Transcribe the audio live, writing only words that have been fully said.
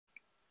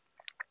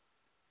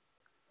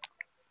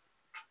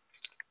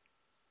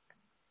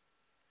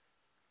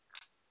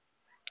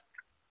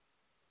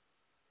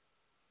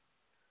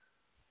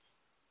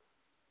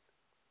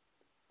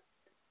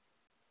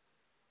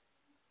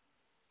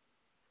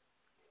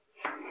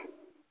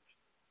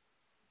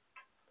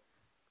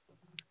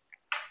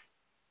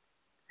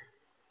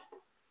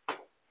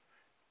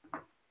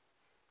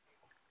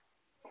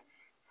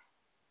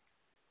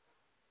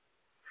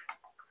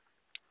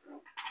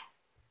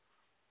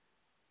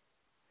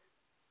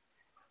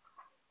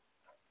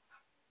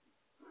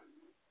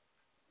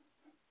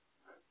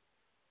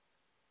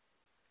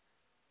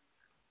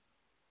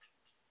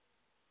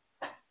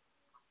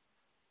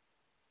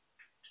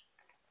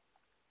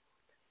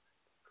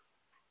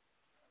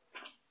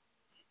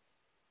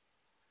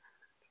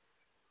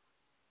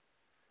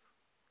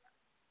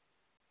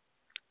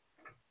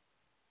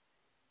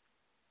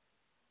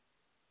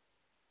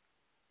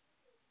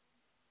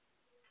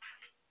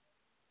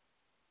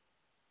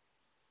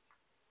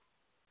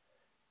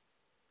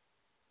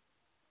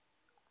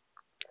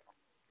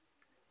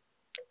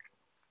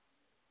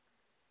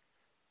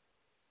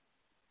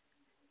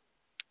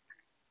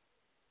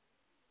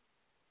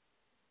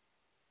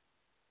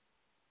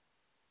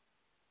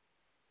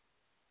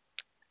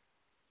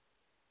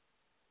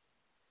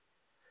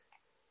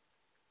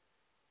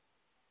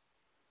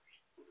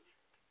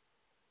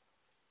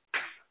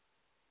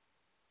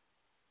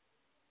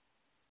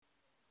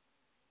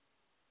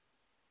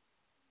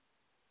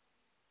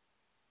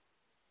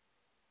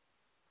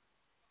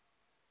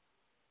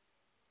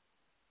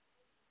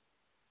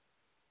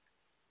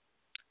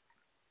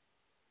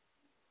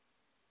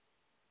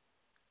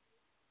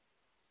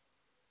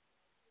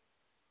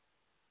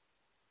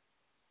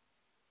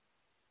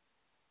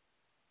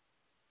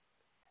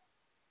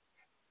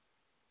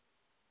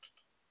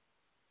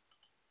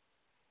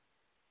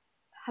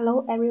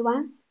Hello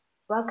everyone,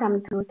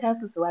 welcome to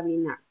Tersus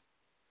webinar.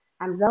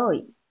 I'm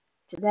Zoe.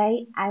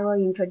 Today I will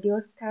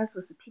introduce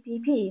Tersus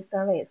PPP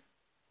service,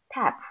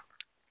 TAP.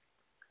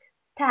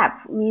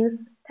 TAP means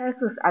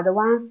Tersus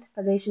Advanced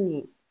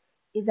Positioning.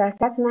 It's a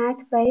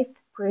satellite-based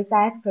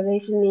precise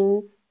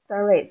positioning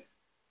service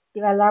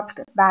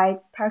developed by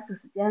Tersus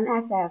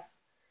GNSS,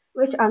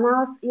 which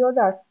allows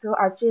users to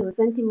achieve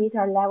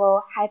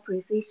centimeter-level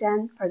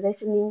high-precision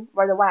positioning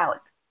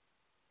worldwide.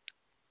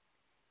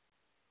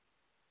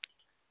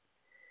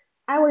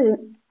 I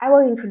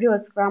will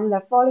introduce from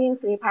the following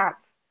three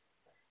parts.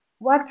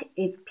 What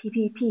is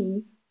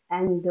PPP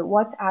and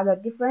what are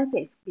the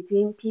differences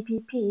between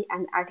PPP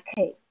and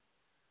RTK?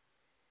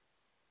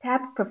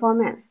 TAP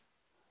performance.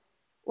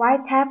 Why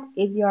TAP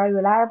is your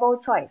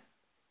reliable choice?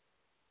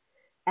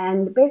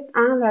 And based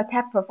on the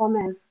TAP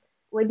performance,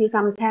 we did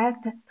some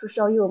tests to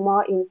show you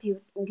more in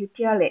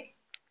detail.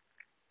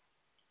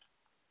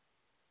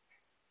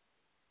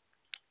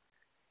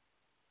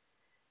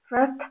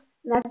 First,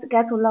 let's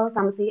get to know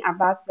something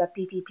about the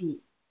PPP.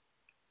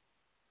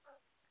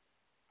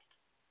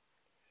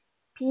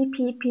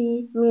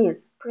 PPP means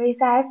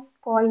precise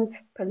point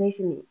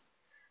positioning.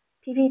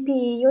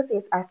 PPP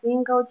uses a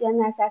single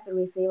GNSS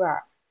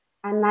receiver,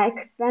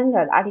 unlike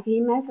standard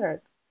RTK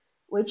methods,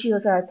 which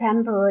use a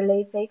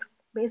temporarily fixed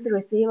base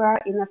receiver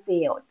in the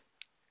field,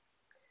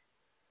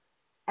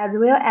 as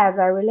well as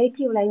a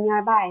relatively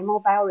nearby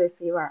mobile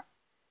receiver.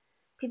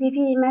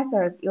 PPP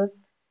methods use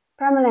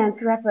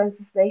permanent reference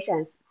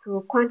stations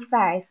to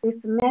quantify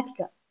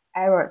systematic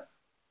errors.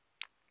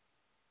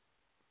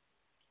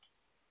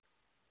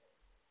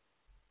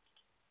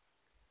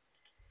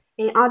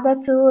 In order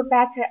to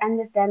better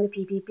understand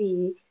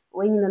PPP,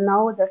 we need to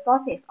know the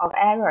sources of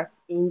errors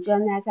in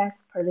GNSS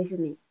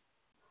positioning,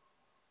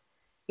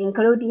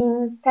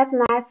 including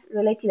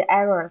satellite-related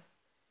errors,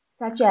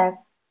 such as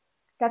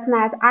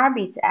satellite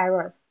orbit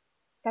errors,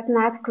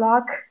 satellite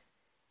clock,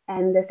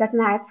 and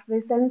satellite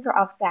phase center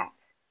offset.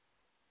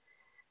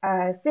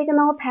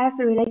 Signal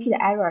path-related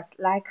errors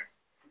like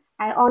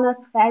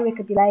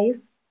ionospheric delays,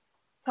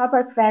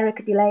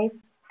 tropospheric delays,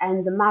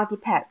 and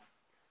multipath.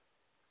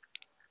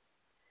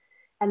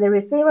 And the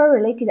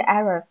receiver-related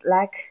errors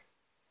like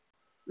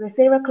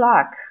receiver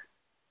clock,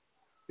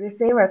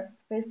 receiver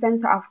phase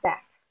center offset.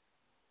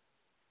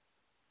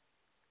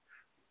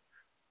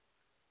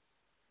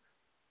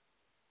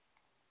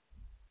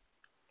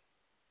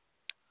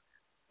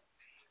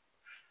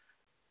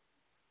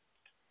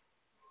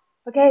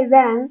 Okay,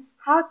 then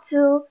how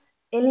to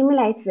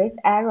eliminate these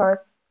errors?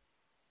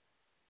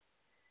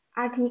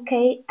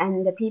 RTK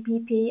and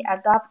PPP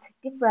adopt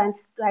different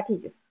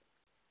strategies.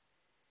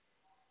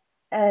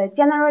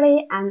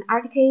 Generally, an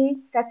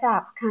RTK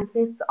setup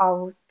consists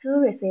of two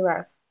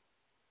receivers,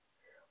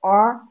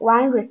 or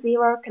one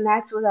receiver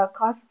connected to the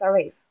core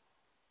service.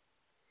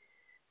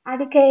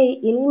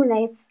 RTK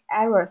eliminates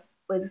errors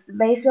with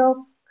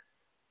spatial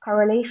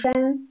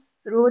correlation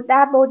through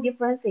double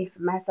differences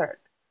method.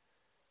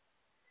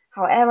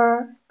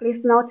 However,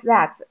 please note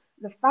that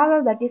the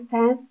farther the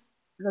distance,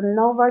 the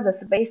lower the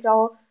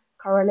spatial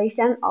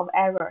correlation of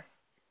errors.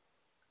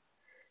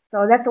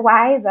 So that's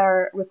why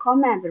the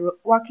recommended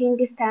working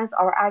distance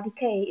of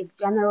RTK is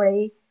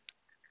generally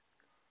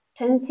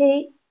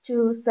 20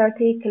 to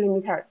 30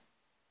 kilometers.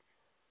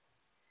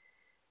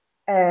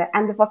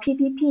 And for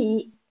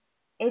PPP,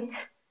 it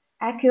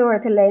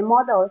accurately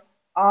models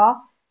or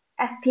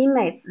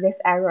estimates these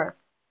errors.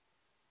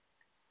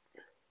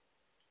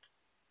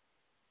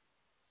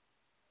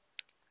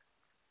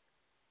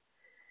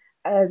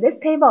 These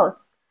tables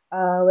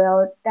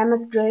will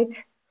demonstrate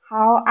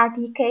how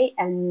RTK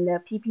and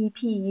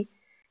PPP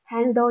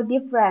handle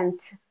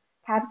different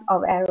types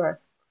of errors.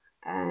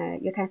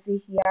 You can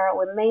see here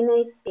we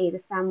mainly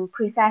did some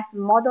precise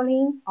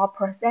modeling or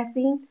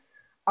processing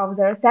of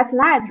the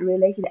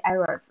satellite-related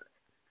errors,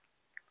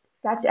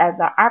 such as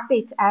the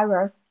orbit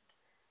errors,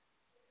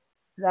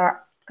 the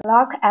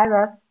clock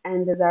errors,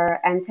 and the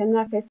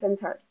antenna phase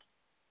centers.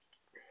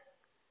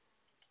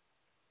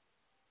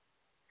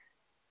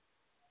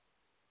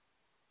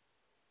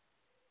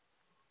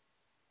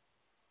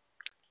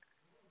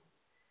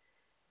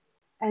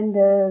 And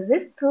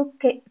these two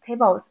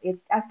tables is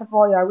just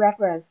for your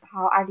reference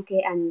how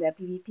RTK and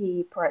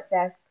PPP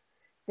process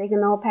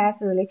signal path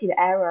related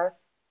errors.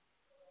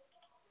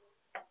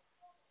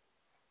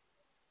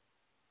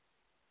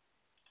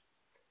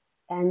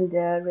 And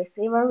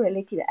receiver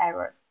related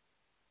errors.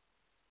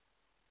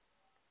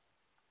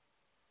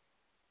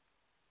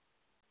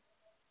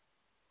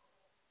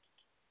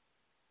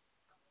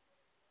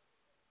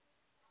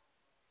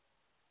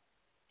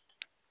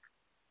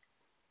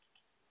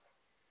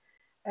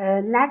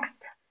 Next,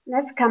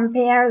 let's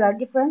compare the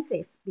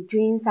differences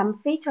between some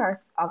features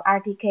of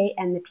RTK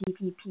and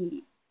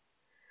PPP.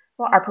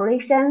 For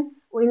operation,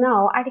 we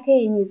know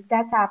RTK needs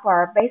set up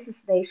a base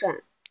station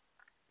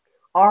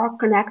or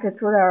connected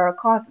to the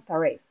core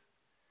service.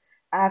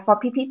 For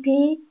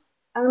PPP,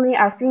 only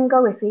a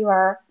single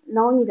receiver,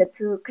 no need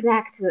to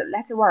connect to the,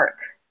 network,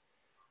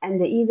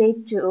 and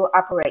easy to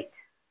operate.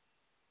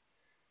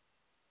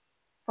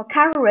 For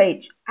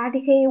coverage,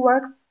 RTK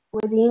works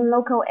within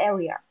local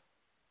area,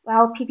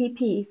 while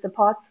PPP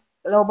supports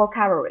global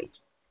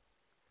coverage.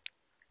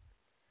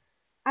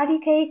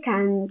 RTK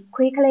can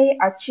quickly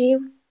achieve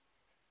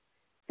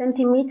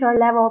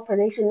centimeter-level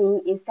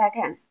positioning in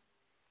seconds,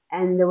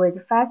 and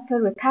with faster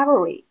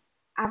recovery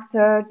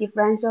after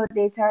differential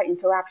data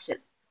interruption.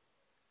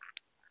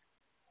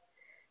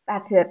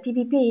 But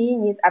PPP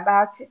needs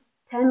about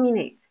 10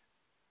 minutes.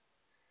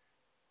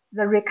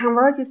 The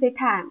reconvergency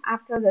time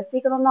after the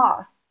signal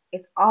loss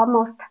is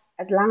almost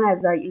as long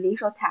as the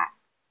initial time.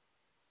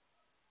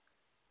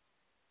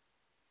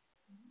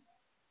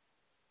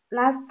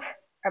 Last,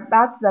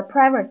 about the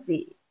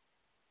privacy.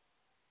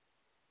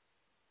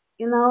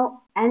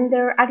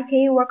 Under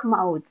RTK work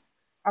mode,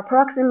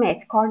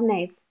 approximate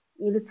coordinates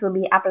need to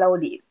be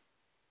uploaded.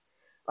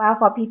 While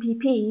for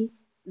PPP,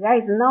 there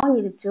is no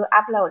need to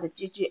upload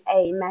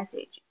GGA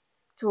message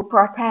to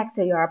protect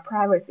your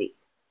privacy.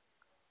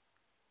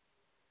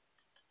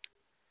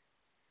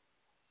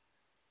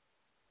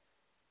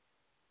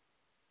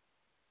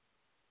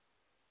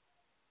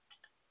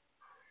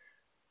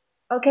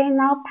 Okay,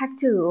 now part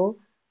 2.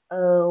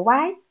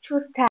 Why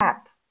choose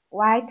TAP?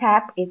 Why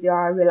TAP is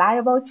your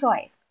reliable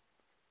choice?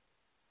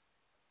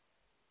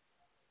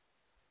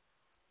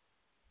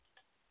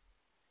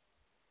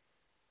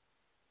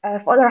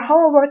 For the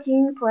whole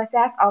working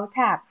process of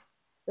TAP,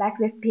 like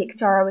this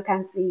picture, we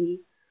can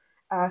see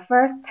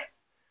first,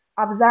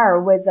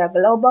 observe with the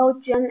global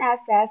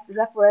GNSS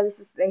reference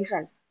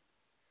stations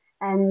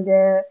and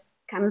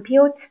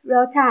compute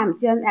real-time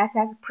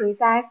GNSS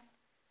precise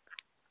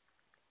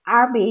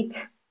R-bit,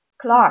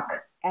 clock,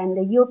 and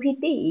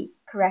UPD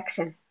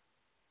corrections.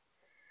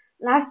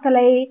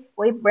 Lastly,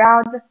 we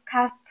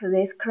broadcast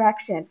these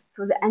corrections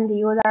to the end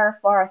user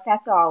for a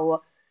set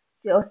of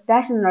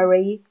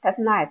geostationary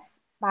satellites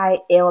by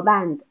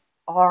L-band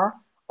or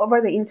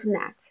over the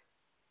Internet.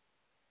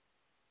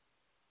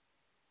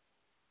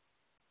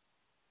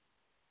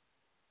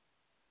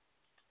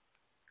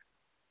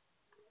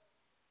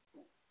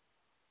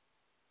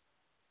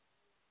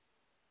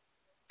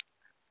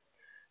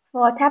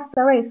 For TAP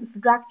service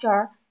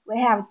structure, we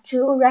have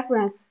two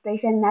reference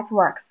station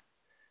networks,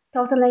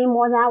 totaling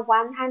more than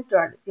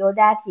 100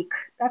 geodetic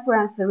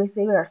reference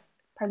receivers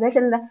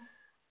positioned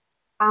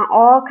on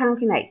all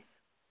continents.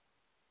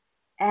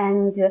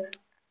 And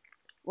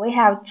we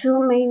have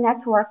two main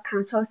network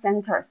control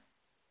centers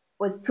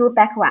with two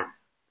back ones.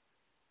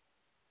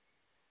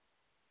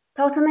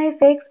 Totally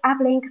 6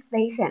 uplink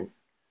stations.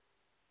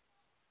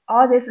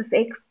 All these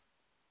 6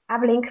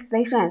 uplink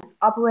stations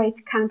operate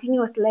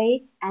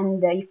continuously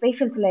and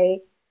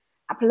efficiently,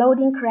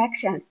 uploading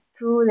corrections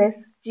to this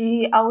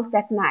GEO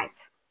satellite.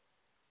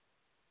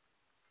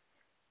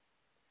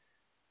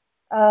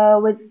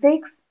 With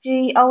 6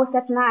 GEO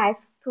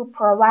satellites to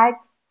provide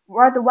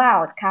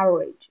worldwide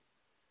coverage.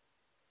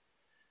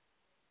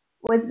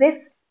 With this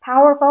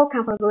powerful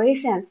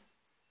configuration,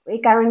 we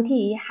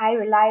guarantee high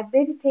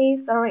reliability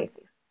services.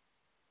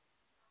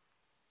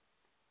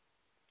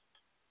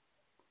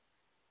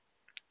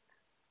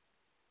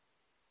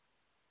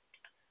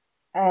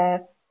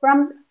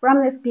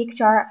 From this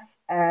picture,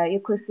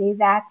 you could see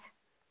that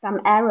some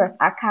areas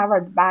are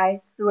covered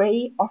by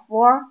 3 or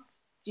 4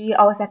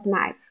 GEO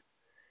satellites,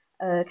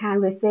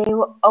 can receive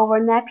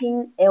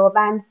overlapping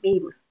L-band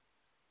beams.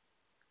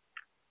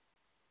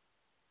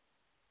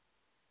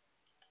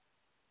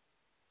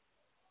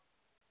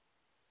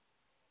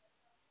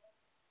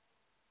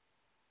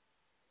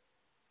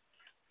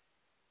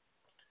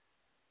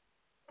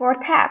 For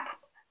TAP,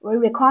 we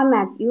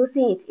recommend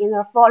using it in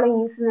the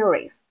following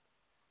scenarios.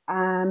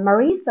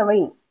 Marine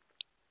terrain.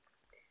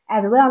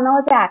 As we all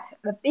know that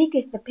the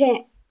biggest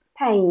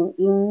pain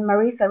in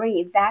marine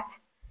terrain is that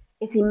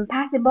it's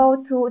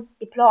impossible to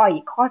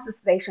deploy coast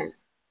stations.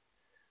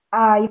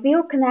 If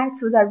you connect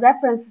to the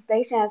reference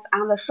stations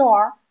on the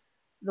shore,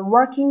 the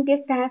working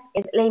distance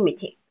is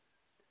limited.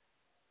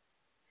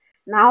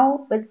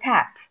 Now with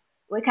TAP,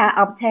 we can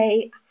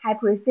obtain high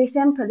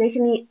precision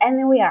positioning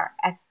anywhere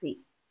at sea.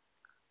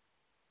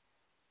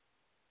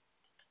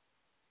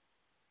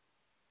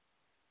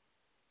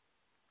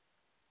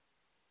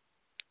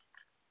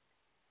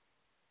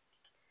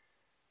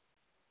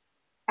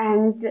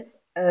 And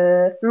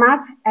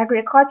smart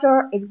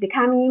agriculture is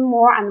becoming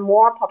more and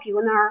more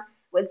popular.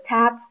 With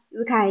TAP,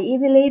 you can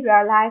easily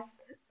realize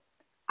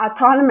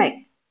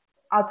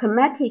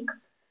automatic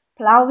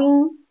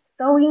plowing,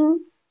 sowing,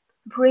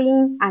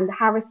 spraying, and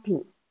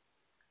harvesting.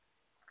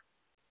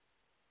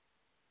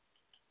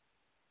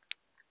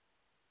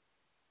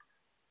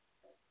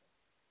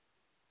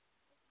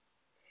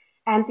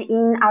 And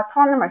in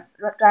autonomous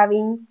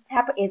driving,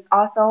 TAP is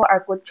also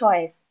a good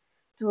choice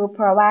to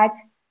provide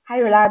high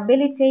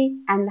reliability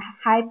and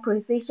high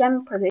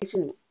precision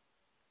positioning.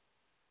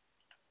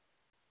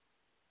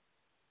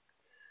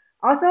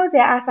 Also,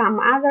 there are some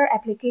other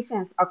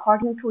applications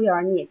according to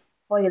your needs.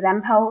 For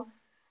example,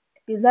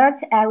 desert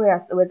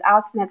areas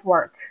without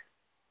network,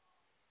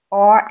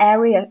 or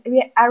areas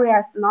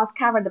not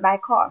covered by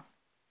coast,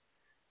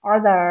 or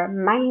the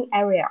mining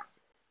area.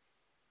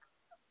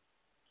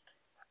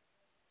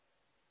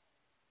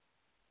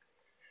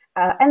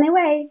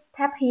 Anyway,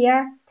 tap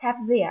here, tap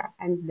there,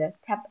 and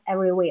tap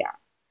everywhere.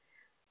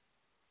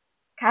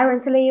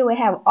 Currently, we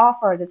have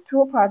offered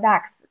two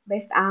products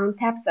based on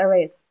tap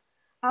series,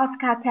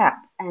 Oscar Tap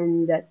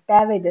and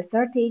David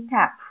 30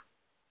 Tap.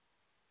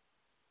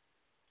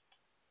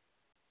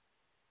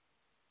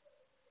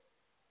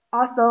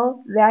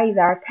 Also, there is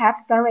a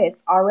tap service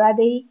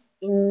already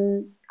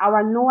in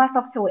our newer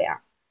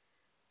software.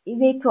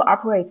 Easy to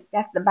operate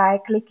just by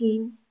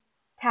clicking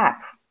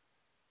tap.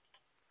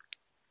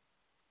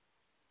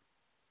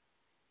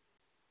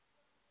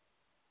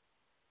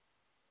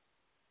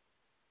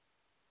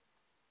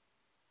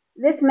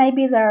 This may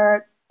be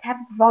the tap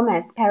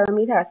performance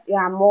parameters you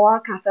are more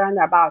concerned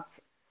about.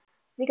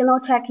 Signal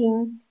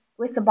tracking,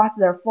 we support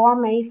the 4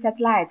 main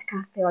satellite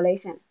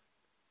constellations.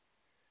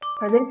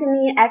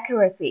 Positioning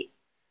accuracy,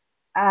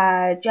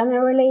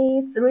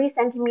 generally 3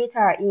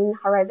 cm in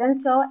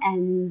horizontal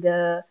and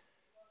 5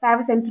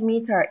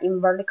 cm in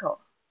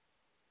vertical.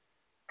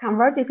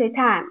 Convergence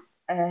time,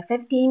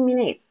 15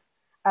 minutes,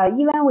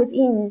 even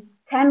within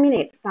 10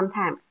 minutes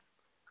sometimes.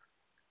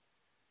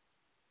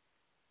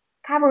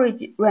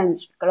 Coverage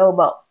range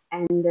global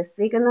and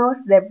signal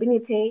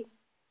stability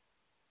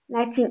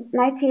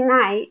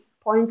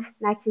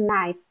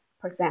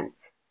 99.99%.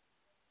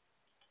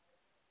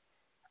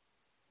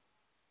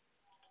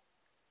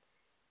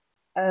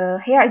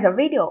 Here is a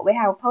video we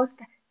have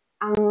posted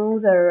on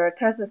the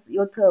Tersus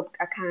YouTube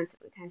account.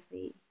 We can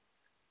see.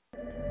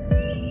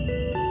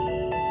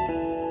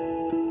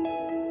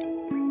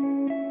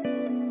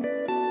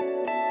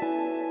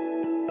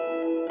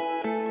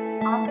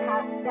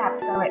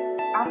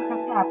 Oscar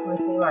tap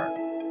receiver.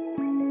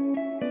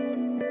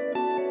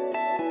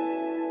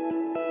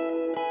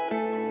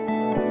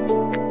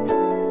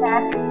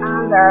 Set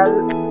on the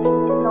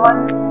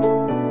zone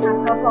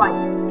control point.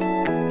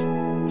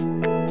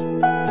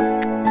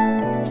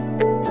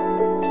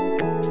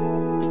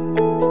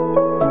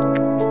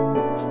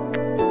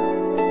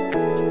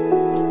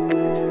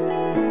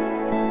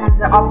 And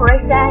the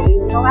operation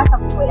in Nova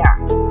software.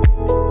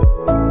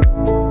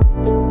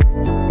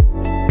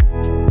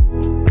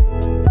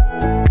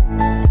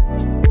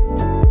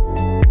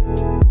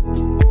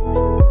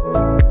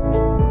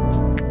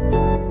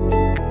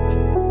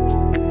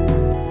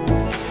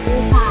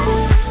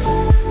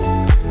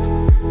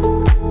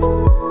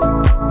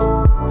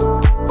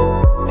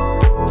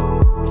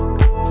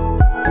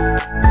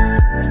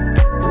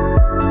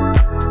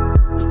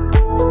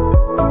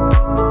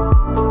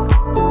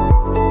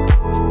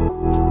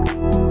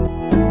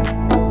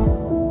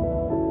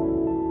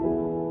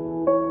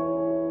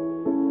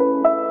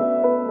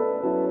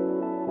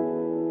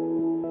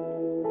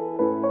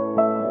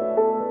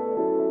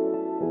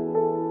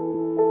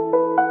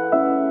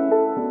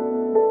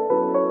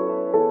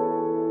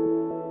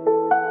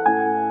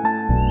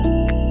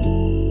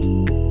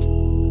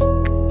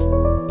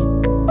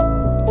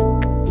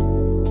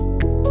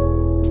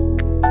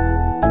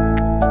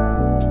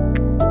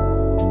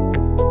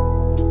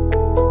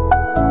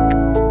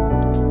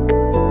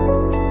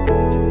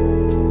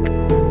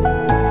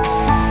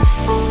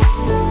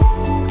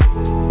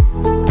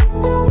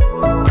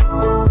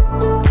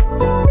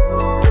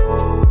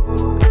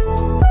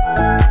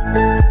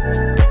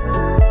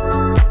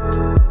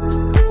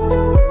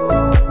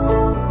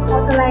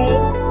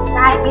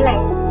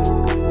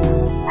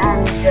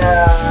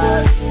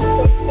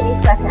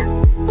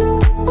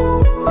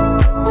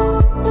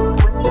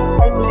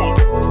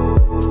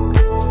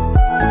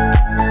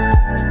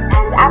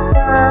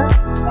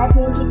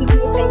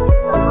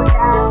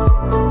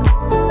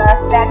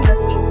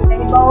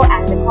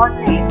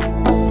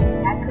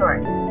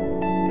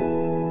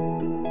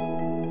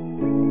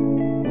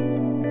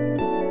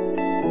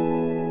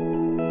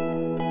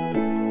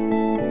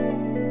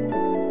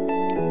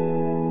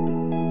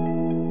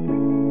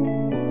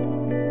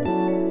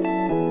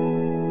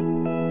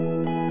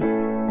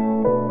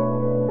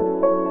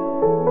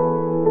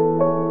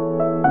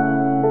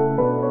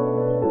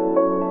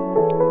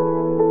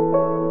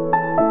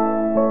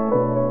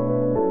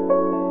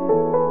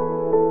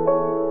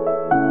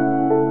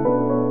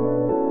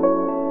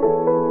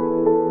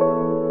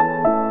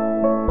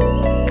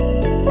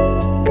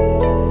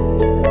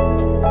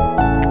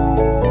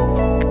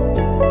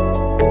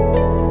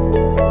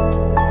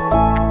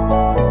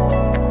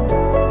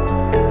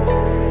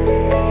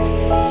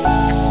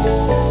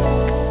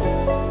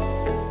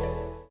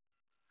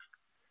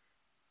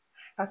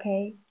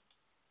 Okay.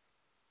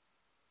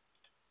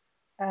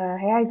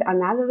 Here is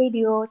another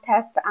video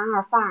test on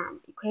a farm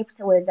equipped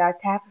with a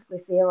tap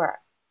receiver.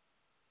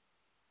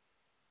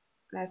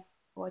 Let's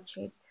watch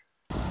it.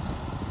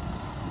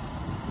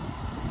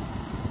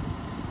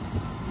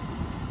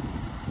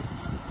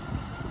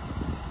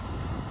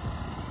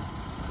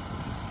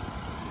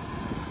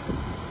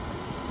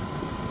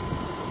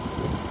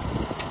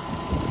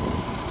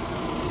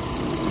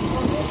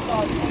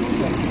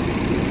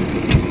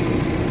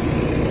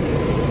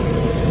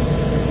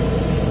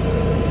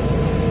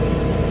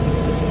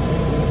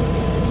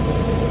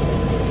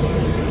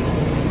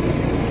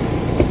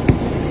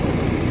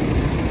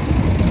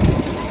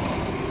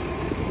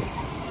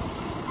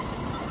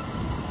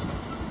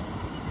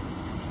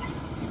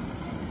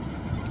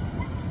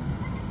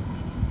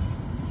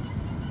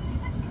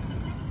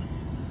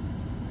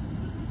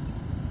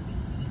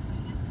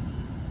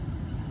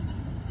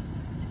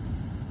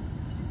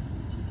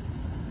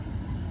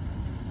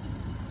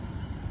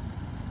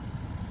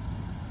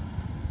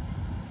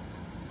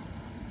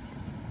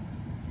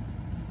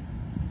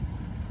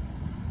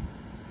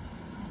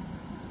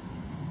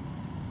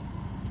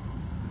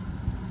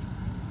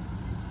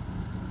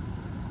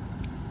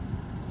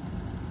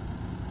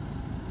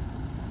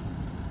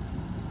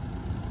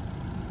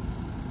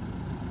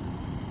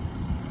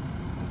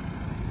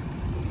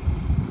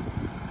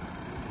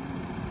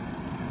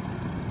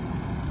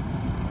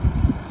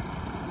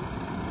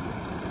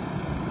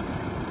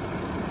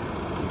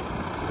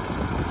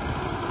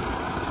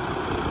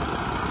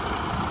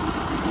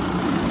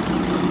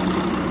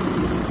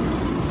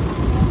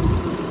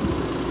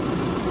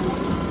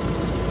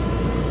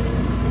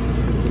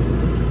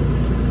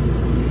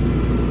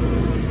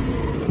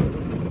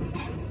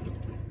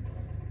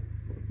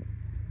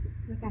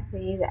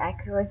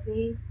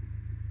 accuracy.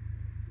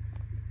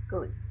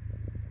 Good.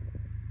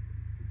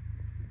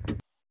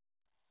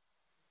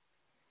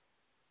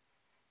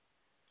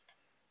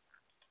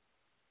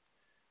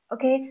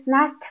 Okay,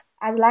 next,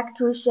 I'd like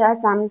to share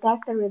some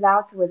test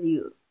results with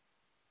you.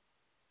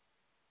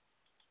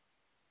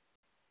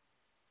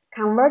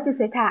 Convergence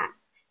time.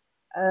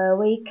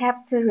 We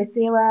kept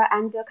receiver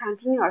under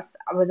continuous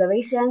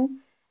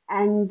observation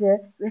and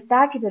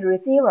restarted the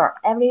receiver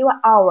every 1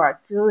 hour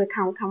to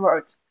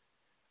converge.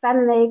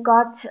 Finally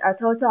got a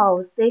total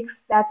of 6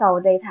 sets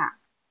of data.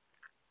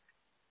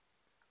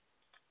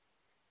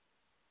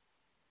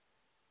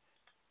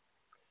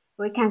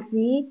 We can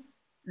see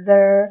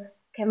the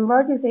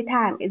convergence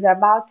time is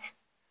about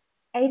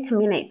 8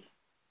 minutes.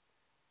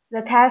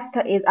 The test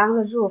is on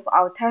the roof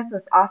of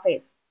Tersus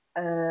office,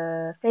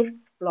 5th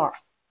floor.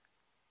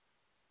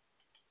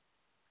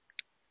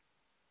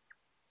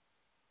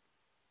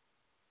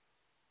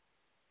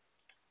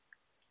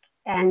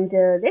 And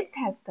this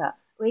test,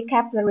 we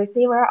kept the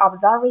receiver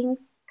observing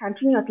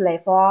continuously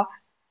for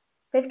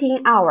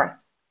 15 hours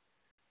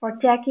for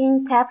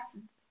checking tap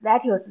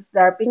status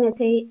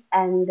stability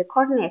and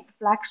coordinate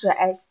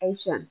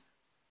fluctuation.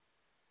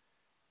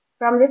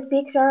 From this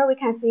picture, we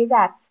can see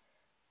that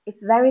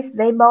it's very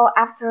stable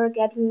after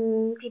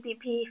getting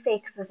PPP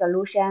fixed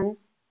solution,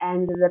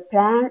 and the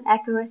plan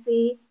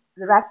accuracy,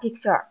 the right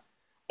picture,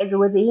 is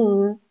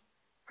within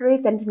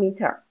 3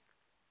 centimeters.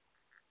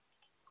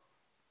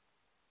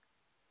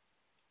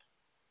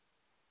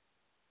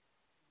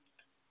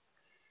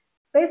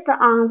 Based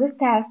on this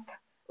test,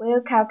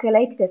 we'll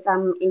calculate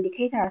some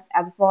indicators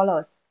as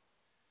follows.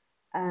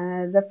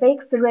 The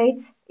fixed rate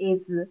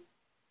is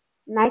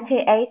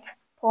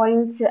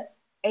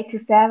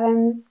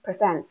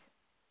 98.87%.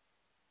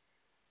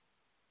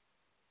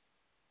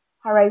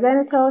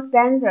 Horizontal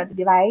standard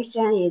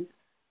deviation is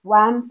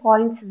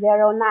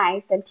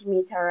 1.09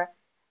 centimeter,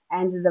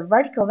 and the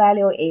vertical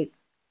value is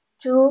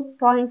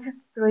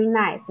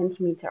 2.39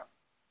 centimeter.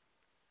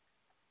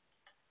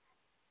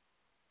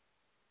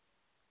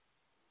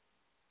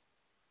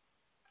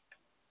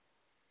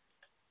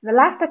 The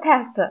last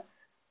test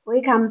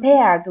we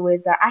compared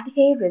with the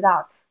RTK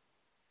results.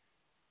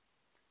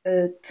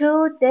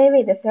 Two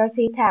David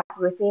 30 tap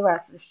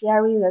receivers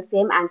sharing the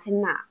same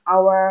antenna,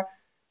 our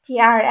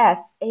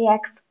TRS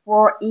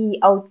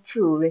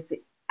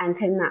AX4E02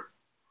 antenna.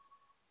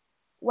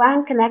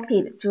 One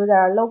connected to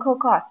the local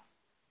coast.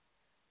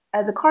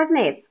 The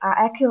coordinates are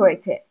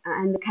accurate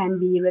and can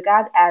be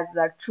regarded as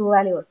the true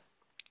values.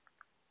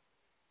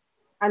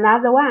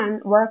 Another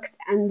one worked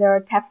under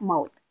tap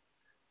mode.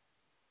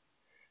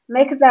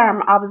 Make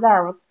them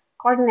observe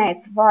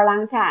coordinates for a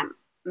long time.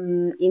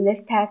 In this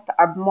test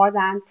are more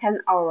than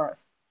 10 hours,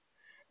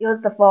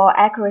 used for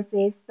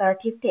accuracy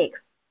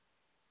statistics.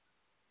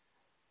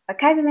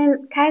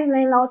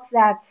 Kindly note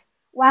that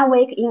 1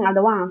 week in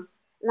advance,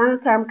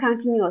 long-term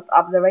continuous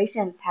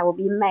observations have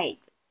been made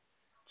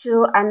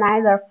to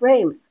analyze the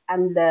frames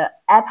and the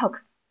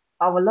epochs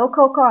of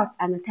local cost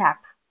and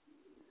tap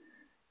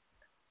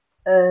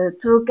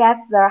to get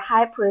the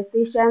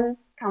high-precision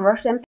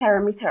conversion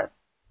parameters.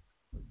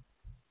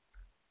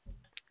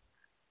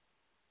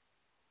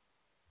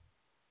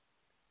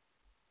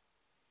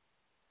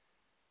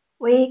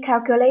 We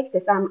calculate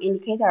some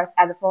indicators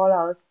as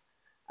follows.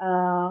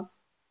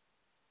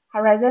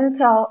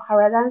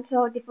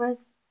 Horizontal difference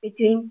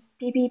between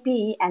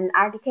PPP and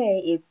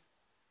RTK is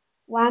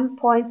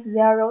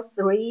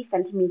 1.03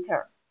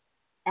 centimeter,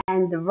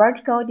 and the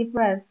vertical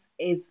difference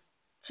is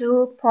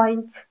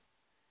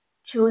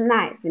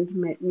 2.29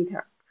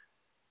 centimeter.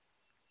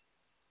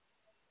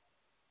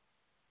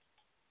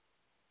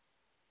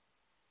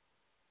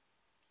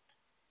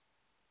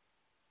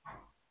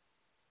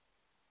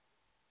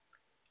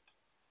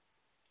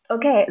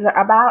 Okay, the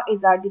above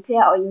is a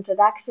detailed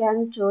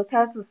introduction to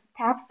Tersus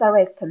tap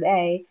service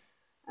today.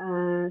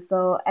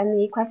 So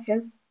any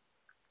questions?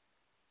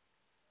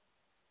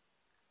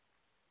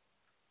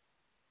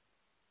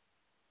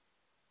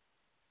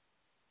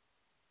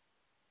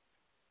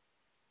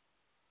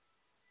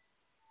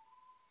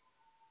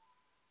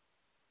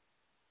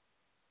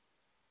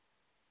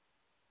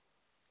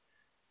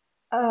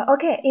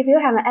 Okay, if you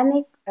have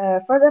any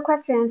further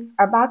questions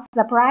about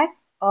the price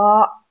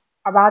or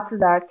about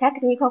the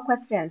technical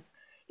questions,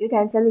 you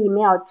can send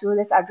email to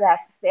this address,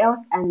 sales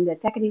and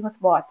technical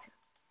support.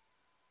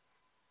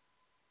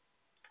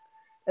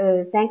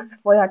 Thanks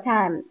for your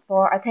time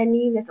for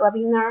attending this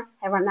webinar.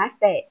 Have a nice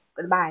day.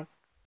 Goodbye.